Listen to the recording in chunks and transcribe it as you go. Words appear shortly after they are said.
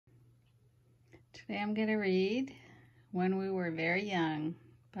Today I'm going to read When We Were Very Young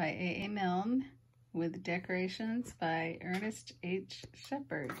by A. Milne with decorations by Ernest H.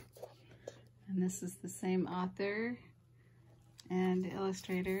 Shepard. And this is the same author and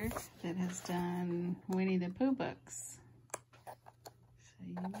illustrator that has done Winnie the Pooh books. So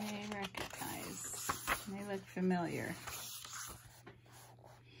you may recognize, may look familiar.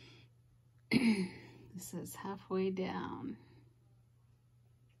 This is halfway down.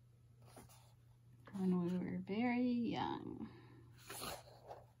 When we were very young.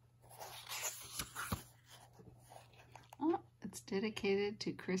 Oh, it's dedicated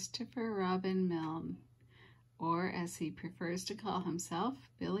to Christopher Robin Milne, or as he prefers to call himself,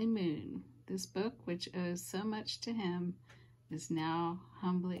 Billy Moon. This book, which owes so much to him, is now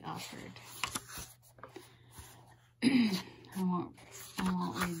humbly offered. I won't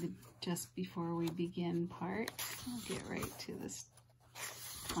read the just before we begin part. I'll get right to this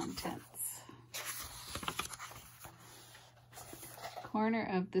contents. Corner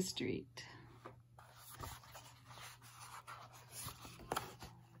of the street.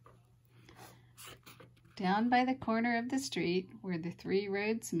 Down by the corner of the street, where the three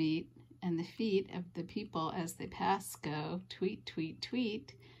roads meet, and the feet of the people as they pass go, tweet, tweet,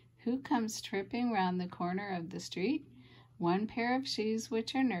 tweet, who comes tripping round the corner of the street? One pair of shoes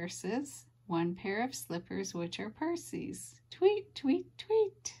which are nurses, one pair of slippers which are Percy's. Tweet, tweet,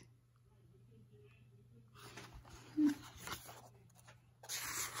 tweet.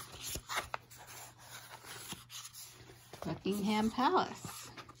 Buckingham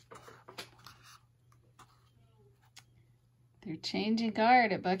Palace. They're changing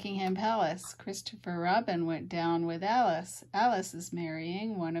guard at Buckingham Palace. Christopher Robin went down with Alice. Alice is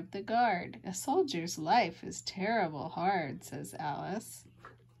marrying one of the guard. A soldier's life is terrible hard, says Alice.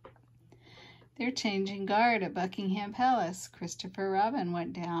 They're changing guard at Buckingham Palace. Christopher Robin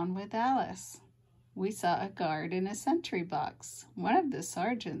went down with Alice. We saw a guard in a sentry box. One of the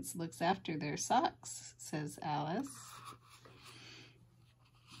sergeants looks after their socks, says Alice.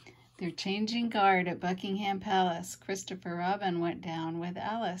 They're changing guard at Buckingham Palace. Christopher Robin went down with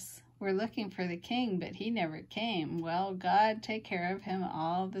Alice. We're looking for the king, but he never came. Well, God take care of him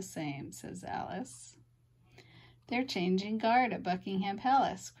all the same, says Alice. They're changing guard at Buckingham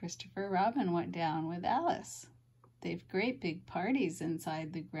Palace. Christopher Robin went down with Alice. They've great big parties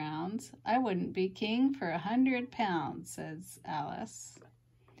inside the grounds. I wouldn't be king for 100 pounds, says Alice.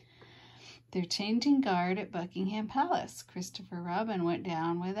 They're changing guard at Buckingham Palace. Christopher Robin went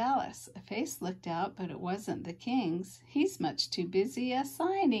down with Alice. A face looked out, but it wasn't the king's. He's much too busy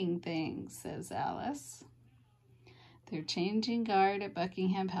assigning things, says Alice. They're changing guard at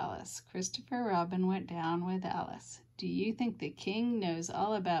Buckingham Palace. Christopher Robin went down with Alice. Do you think the king knows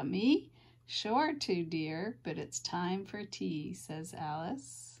all about me? Sure to, dear, but it's time for tea, says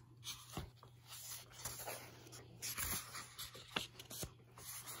Alice.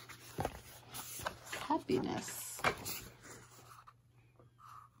 Happiness.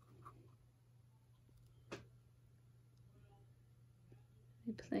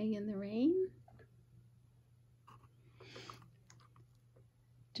 They playing in the rain.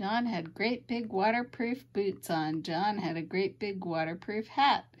 John had great big waterproof boots on. John had a great big waterproof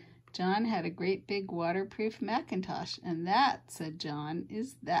hat. John had a great big waterproof Macintosh. And that, said John,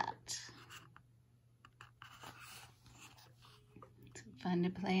 is that. It's fun to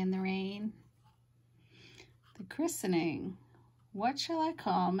play in the rain. The christening. What shall I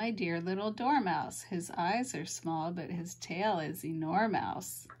call my dear little dormouse? His eyes are small, but his tail is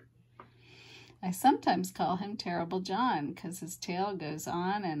enormous. I sometimes call him Terrible John, 'cause his tail goes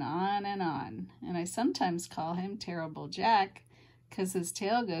on and on and on. And I sometimes call him Terrible Jack, 'cause his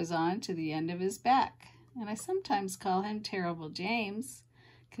tail goes on to the end of his back. And I sometimes call him Terrible James,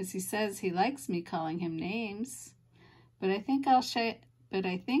 'cause he says he likes me calling him names. But I think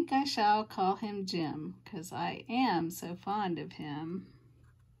I shall call him Jim, 'cause I am so fond of him.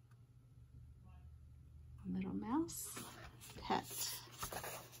 Little mouse, pet.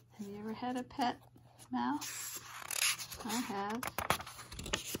 Have you ever had a pet mouse? I have.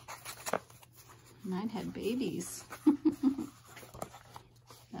 Mine had babies.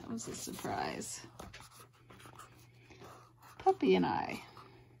 That was a surprise. Puppy and I.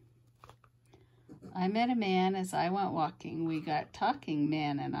 I met a man as I went walking. We got talking,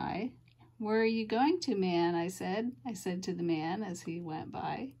 man and I. Where are you going to, man? I said to the man as he went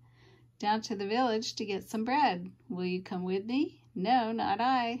by. Down to the village to get some bread. Will you come with me? No, not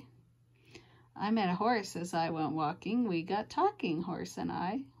I. I met a horse as I went walking. We got talking, horse and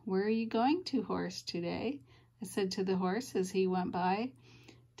I. Where are you going to, horse, today? I said to the horse as he went by.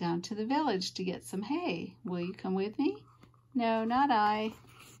 Down to the village to get some hay. Will you come with me? No, not I.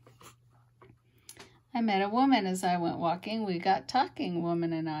 I met a woman as I went walking. We got talking,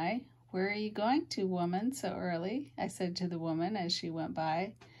 woman and I. Where are you going to, woman, so early? I said to the woman as she went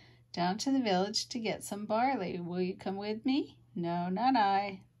by. Down to the village to get some barley. Will you come with me? No, not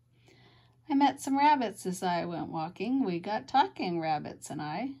I. I met some rabbits as I went walking. We got talking, rabbits and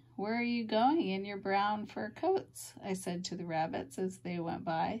I. Where are you going in your brown fur coats? I said to the rabbits as they went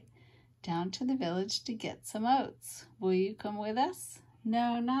by. Down to the village to get some oats. Will you come with us?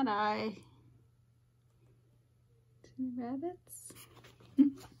 No, not I. To the rabbits.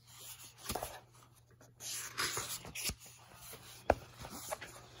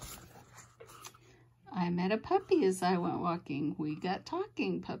 I met a puppy as I went walking. We got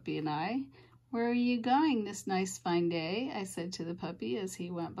talking, puppy and I. Where are you going this nice fine day? I said to the puppy as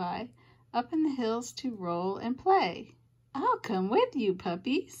he went by. Up in the hills to roll and play. I'll come with you,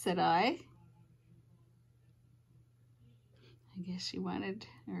 puppy, said I. I guess he wanted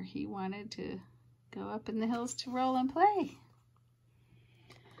to go up in the hills to roll and play.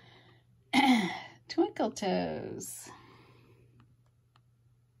 Twinkle Toes.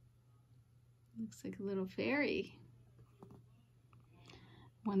 Looks like a little fairy.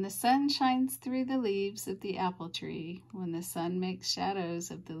 When the sun shines through the leaves of the apple tree, when the sun makes shadows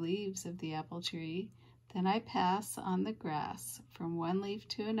of the leaves of the apple tree, then I pass on the grass from one leaf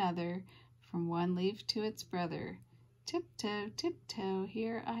to another, from one leaf to its brother. Tiptoe, tiptoe,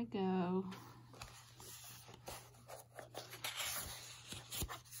 here I go.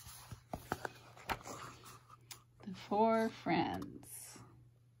 The Four Friends.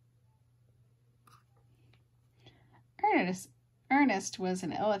 Ernest was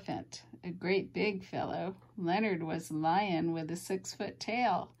an elephant, a great big fellow. Leonard was a lion with a 6-foot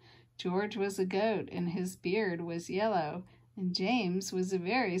tail. George was a goat, and his beard was yellow, and James was a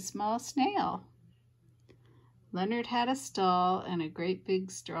very small snail. Leonard had a stall, and a great big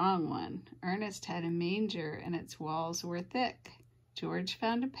strong one. Ernest had a manger, and its walls were thick. George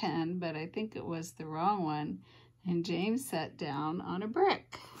found a pen, but I think it was the wrong one, and James sat down on a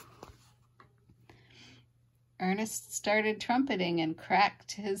brick. Ernest started trumpeting and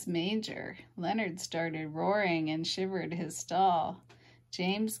cracked his manger. Leonard started roaring and shivered his stall.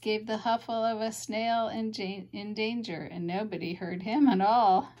 James gave the huffle of a snail in danger, and nobody heard him at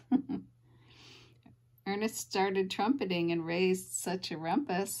all. Ernest started trumpeting and raised such a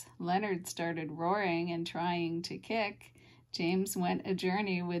rumpus. Leonard started roaring and trying to kick. James went a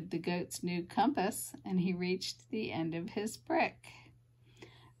journey with the goat's new compass, and he reached the end of his brick.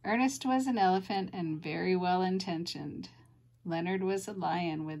 Ernest was an elephant and very well-intentioned. Leonard was a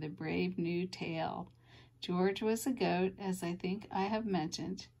lion with a brave new tail. George was a goat, as I think I have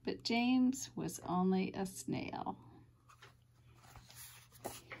mentioned, but James was only a snail.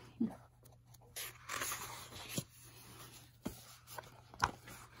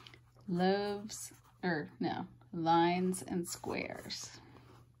 Lines and squares.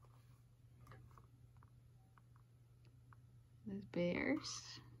 The bears.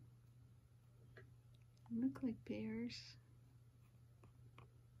 Look like bears.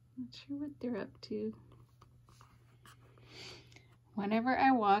 Not sure what they're up to. Whenever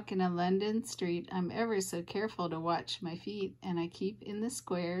I walk in a London street, I'm ever so careful to watch my feet, and I keep in the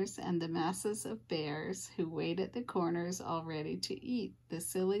squares and the masses of bears who wait at the corners all ready to eat, the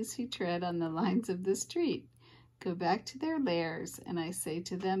sillies who tread on the lines of the street. Go back to their lairs, and I say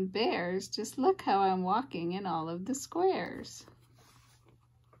to them, bears, just look how I'm walking in all of the squares.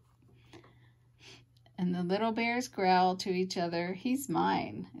 And the little bears growl to each other, he's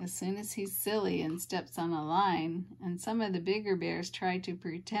mine, as soon as he's silly and steps on a line. And some of the bigger bears try to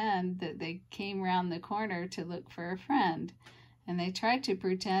pretend that they came round the corner to look for a friend. And they try to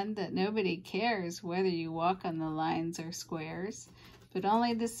pretend that nobody cares whether you walk on the lines or squares. But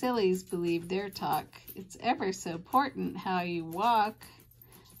only the sillies believe their talk. It's ever so important how you walk.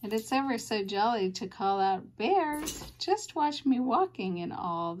 And it's ever so jolly to call out, bears, just watch me walking in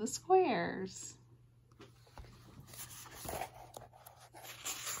all the squares.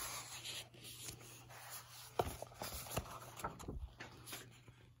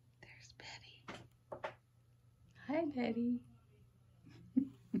 Hi, Betty.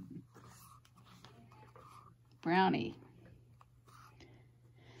 Brownie.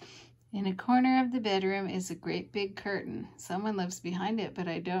 In a corner of the bedroom is a great big curtain. Someone lives behind it, but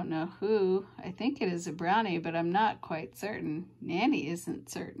I don't know who. I think it is a brownie, but I'm not quite certain. Nanny isn't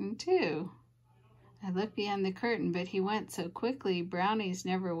certain, too. I look behind the curtain, but he went so quickly, brownies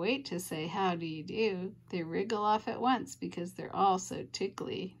never wait to say, how do you do? They wriggle off at once because they're all so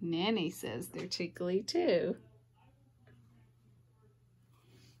tickly. Nanny says they're tickly, too.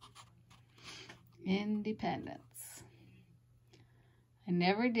 Independence. I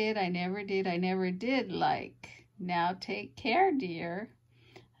never did, I never did, I never did like. Now take care, dear.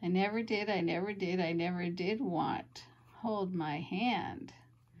 I never did, I never did, I never did want. Hold my hand.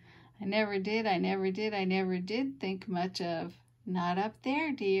 I never did, I never did, I never did think much of. Not up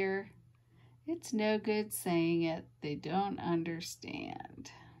there, dear. It's no good saying it. They don't understand.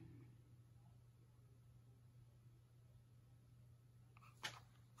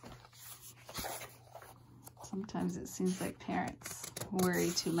 Sometimes it seems like parents worry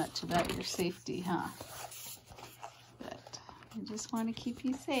too much about your safety, huh? But I just want to keep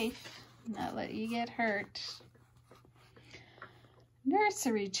you safe, not let you get hurt.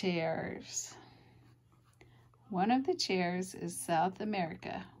 Nursery chairs. One of the chairs is South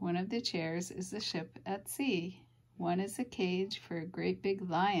America. One of the chairs is a ship at sea. One is a cage for a great big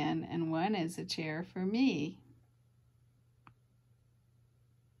lion, and one is a chair for me.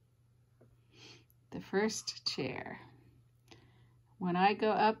 The first chair. When I go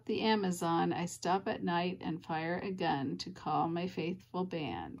up the Amazon, I stop at night and fire a gun to call my faithful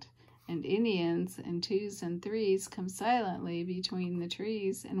band. And Indians in 2s and 3s come silently between the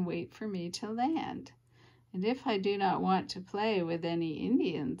trees and wait for me to land. And if I do not want to play with any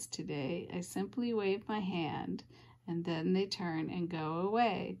Indians today, I simply wave my hand, and then they turn and go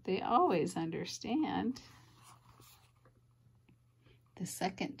away. They always understand. The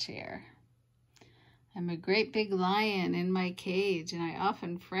second chair. I'm a great big lion in my cage, and I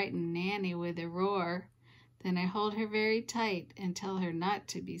often frighten Nanny with a roar. Then I hold her very tight and tell her not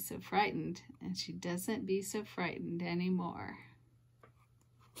to be so frightened, and she doesn't be so frightened anymore.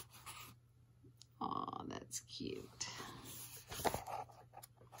 Oh, that's cute.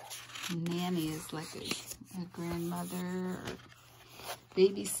 Nanny is like a grandmother or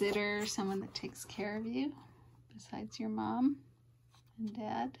babysitter, someone that takes care of you besides your mom and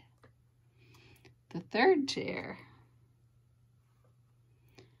dad. The third chair.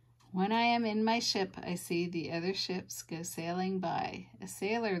 When I am in my ship, I see the other ships go sailing by. A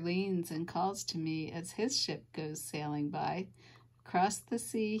sailor leans and calls to me as his ship goes sailing by. Across the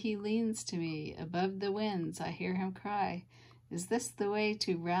sea he leans to me. Above the winds I hear him cry. Is this the way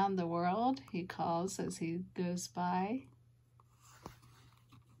to round the world? He calls as he goes by.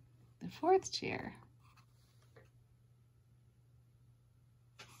 The fourth chair.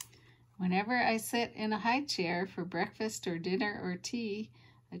 Whenever I sit in a high chair for breakfast or dinner or tea,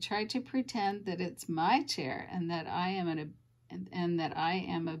 I try to pretend that it's my chair and that I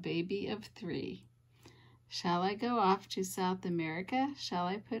am a baby of 3. Shall I go off to South America? Shall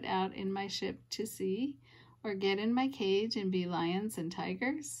I put out in my ship to sea? Or get in my cage and be lions and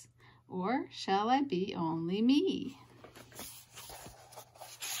tigers? Or shall I be only me?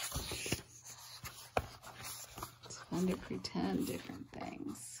 It's fun to pretend different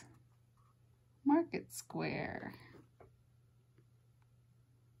things. Market Square.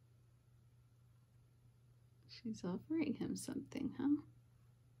 She's offering him something, huh?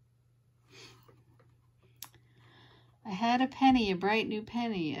 I had a penny, a bright new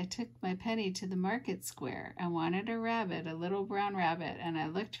penny. I took my penny to the market square. I wanted a rabbit, a little brown rabbit, and I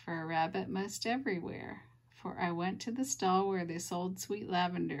looked for a rabbit most everywhere. For I went to the stall where they sold sweet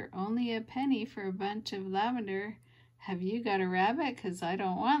lavender. Only a penny for a bunch of lavender. Have you got a rabbit? 'Cause I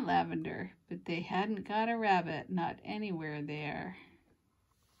don't want lavender. But they hadn't got a rabbit, not anywhere there.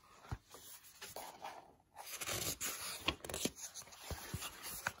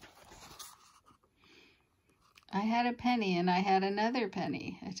 I had a penny and I had another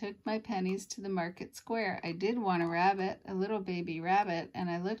penny. I took my pennies to the market square. I did want a rabbit, a little baby rabbit, and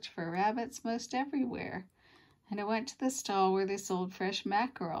I looked for rabbits most everywhere. And I went to the stall where they sold fresh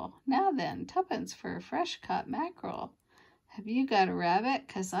mackerel. Now then, 2pence for a fresh caught mackerel. Have you got a rabbit?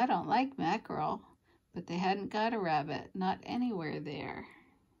 'Cause I don't like mackerel. But they hadn't got a rabbit, not anywhere there.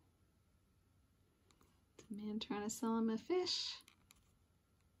 The man trying to sell him a fish.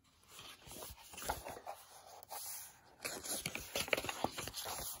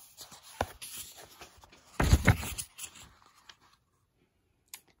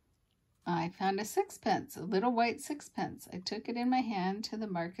 I found a 6pence, a little white 6pence. I took it in my hand to the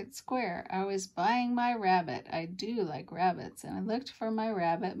market square. I was buying my rabbit. I do like rabbits, and I looked for my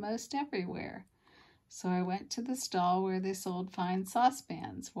rabbit most everywhere. So I went to the stall where they sold fine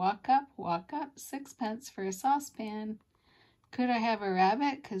saucepans. Walk up, 6pence for a saucepan. Could I have a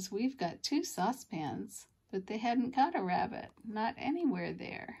rabbit? 'Cause we've got 2 saucepans. But they hadn't got a rabbit, not anywhere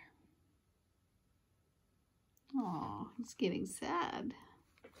there. Oh, he's getting sad.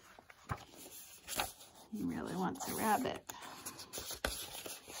 He really wants a rabbit. Let's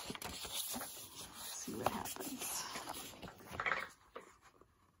see what happens.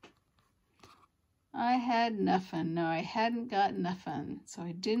 I had had nothing. No, I hadn't got nothing. So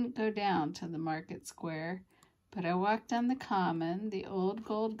I didn't go down to the market square, but I walked on the common, the old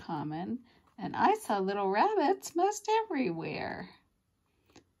gold common, and I saw little rabbits most everywhere.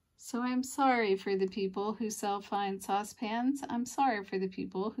 So I'm sorry for the people who sell fine saucepans. I'm sorry for the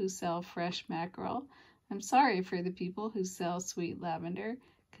people who sell fresh mackerel. I'm sorry for the people who sell sweet lavender,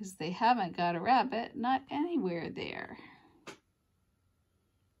 because they haven't got a rabbit, not anywhere there.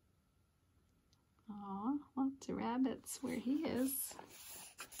 Aw, lots of rabbits where he is.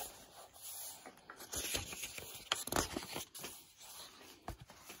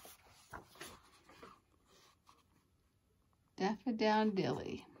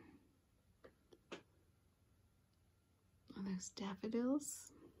 Daffodilly. Are those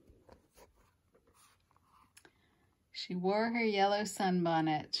daffodils? She wore her yellow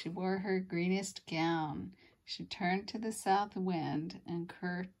sunbonnet. She wore her greenest gown. She turned to the south wind and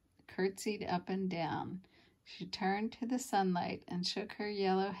curtsied up and down. She turned to the sunlight and shook her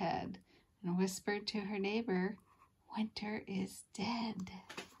yellow head and whispered to her neighbor, "Winter is dead."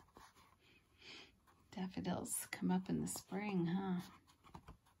 Daffodils come up in the spring, huh?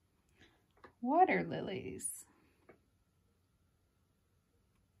 Water lilies.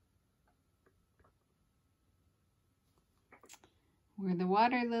 Where the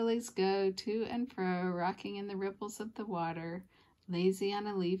water lilies go to and fro, rocking in the ripples of the water, lazy on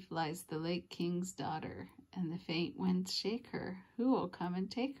a leaf lies the lake king's daughter, and the faint winds shake her. Who will come and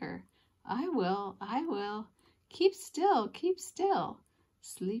take her? I will, I will. Keep still, keep still.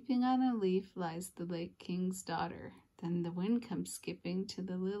 Sleeping on a leaf lies the lake king's daughter. Then the wind comes skipping to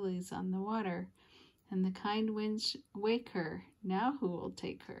the lilies on the water, and the kind winds wake her. Now who will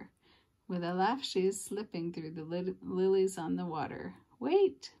take her? With a laugh she is slipping through the lilies on the water.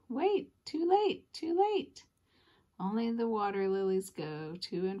 Wait, wait, too late, too late. Only the water lilies go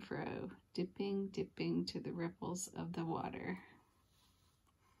to and fro, dipping, dipping to the ripples of the water.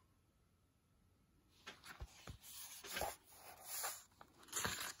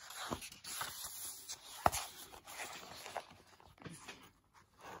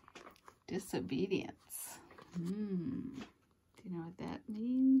 Disobedience. Do you know what that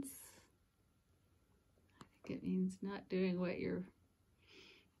means? I think it means not doing what your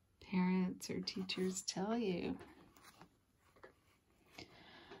parents or teachers tell you.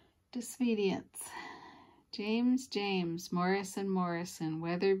 Disobedience. James, Morrison,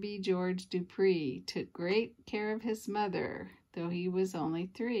 Weatherby George Dupree took great care of his mother, though he was only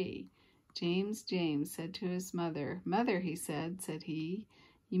 3. James said to his mother, "Mother," he said he,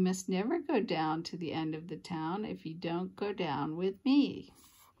 "you must never go down to the end of the town if you don't go down with me."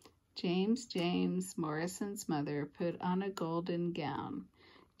 James, Morrison's mother put on a golden gown.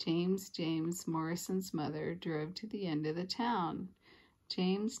 James, Morrison's mother drove to the end of the town.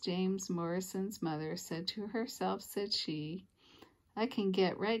 James, Morrison's mother said to herself, said she, "I can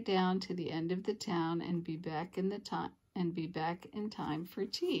get right down to the end of the town and be back in time for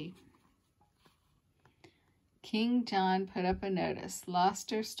tea." King John put up a notice,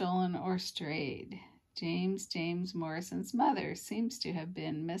 "Lost or stolen or strayed." James, Morrison's mother seems to have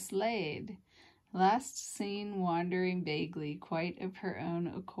been mislaid. Last seen wandering vaguely, quite of her own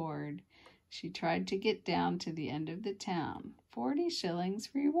accord. She tried to get down to the end of the town. 40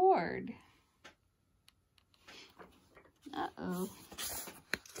 shillings reward. Uh-oh. Is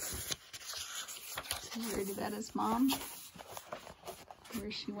he worried about his mom? Where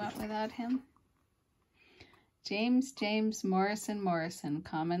she went without him? James, Morrison,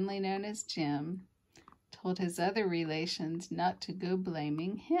 commonly known as Jim, told his other relations not to go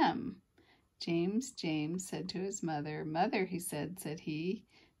blaming him. James said to his mother, "Mother," he said he,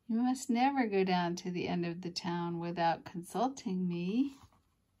 "you must never go down to the end of the town without consulting me."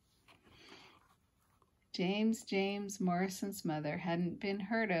 James, Morrison's mother hasn't been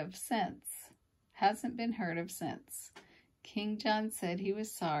heard of since. King John said he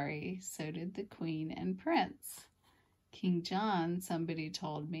was sorry, so did the Queen and Prince. King John, somebody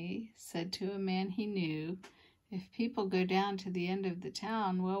told me, said to a man he knew, "If people go down to the end of the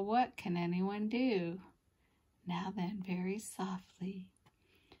town, well, what can anyone do?" Now then, very softly,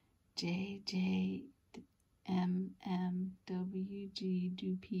 JJMMWG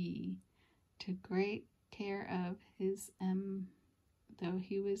Dupree took great care of his though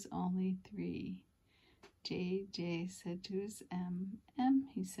he was only 3. JJ said to his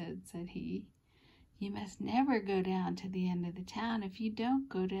he said he, "You must never go down to the end of the town if you don't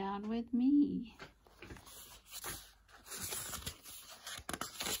go down with me."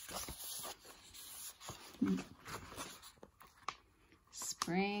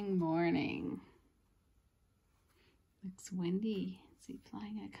 Spring morning. Looks windy. Is he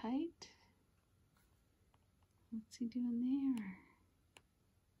flying a kite? What's he doing there?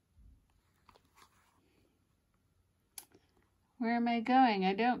 Where am I going?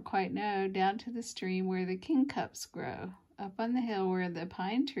 I don't quite know. Down to the stream where the kingcups grow. Up on the hill where the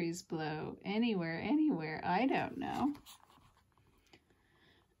pine trees blow. Anywhere, anywhere, I don't know.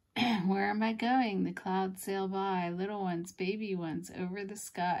 Where am I going? The clouds sail by, little ones, baby ones, over the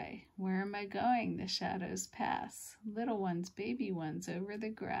sky. Where am I going? The shadows pass, little ones, baby ones, over the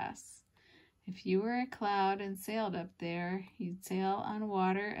grass. If you were a cloud and sailed up there, you'd sail on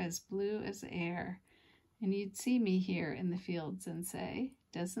water as blue as air. And you'd see me here in the fields and say,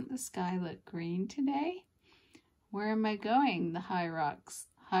 doesn't the sky look green today? Where am I going? The high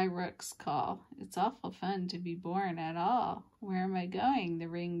rooks call. It's awful fun to be born at all. Where am I going? The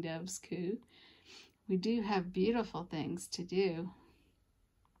ringdoves coo. We do have beautiful things to do.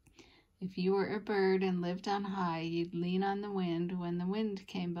 If you were a bird and lived on high, you'd lean on the wind when the wind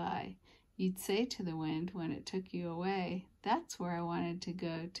came by. You'd say to the wind when it took you away, that's where I wanted to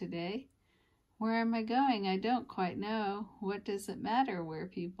go today. Where am I going? I don't quite know. What does it matter where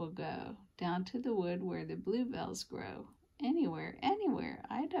people go? Down to the wood where the bluebells grow. Anywhere, anywhere,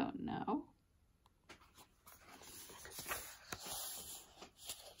 I don't know.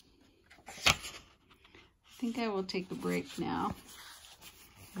 I think I will take a break now,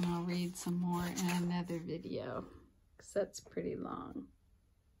 and I'll read some more in another video, because that's pretty long.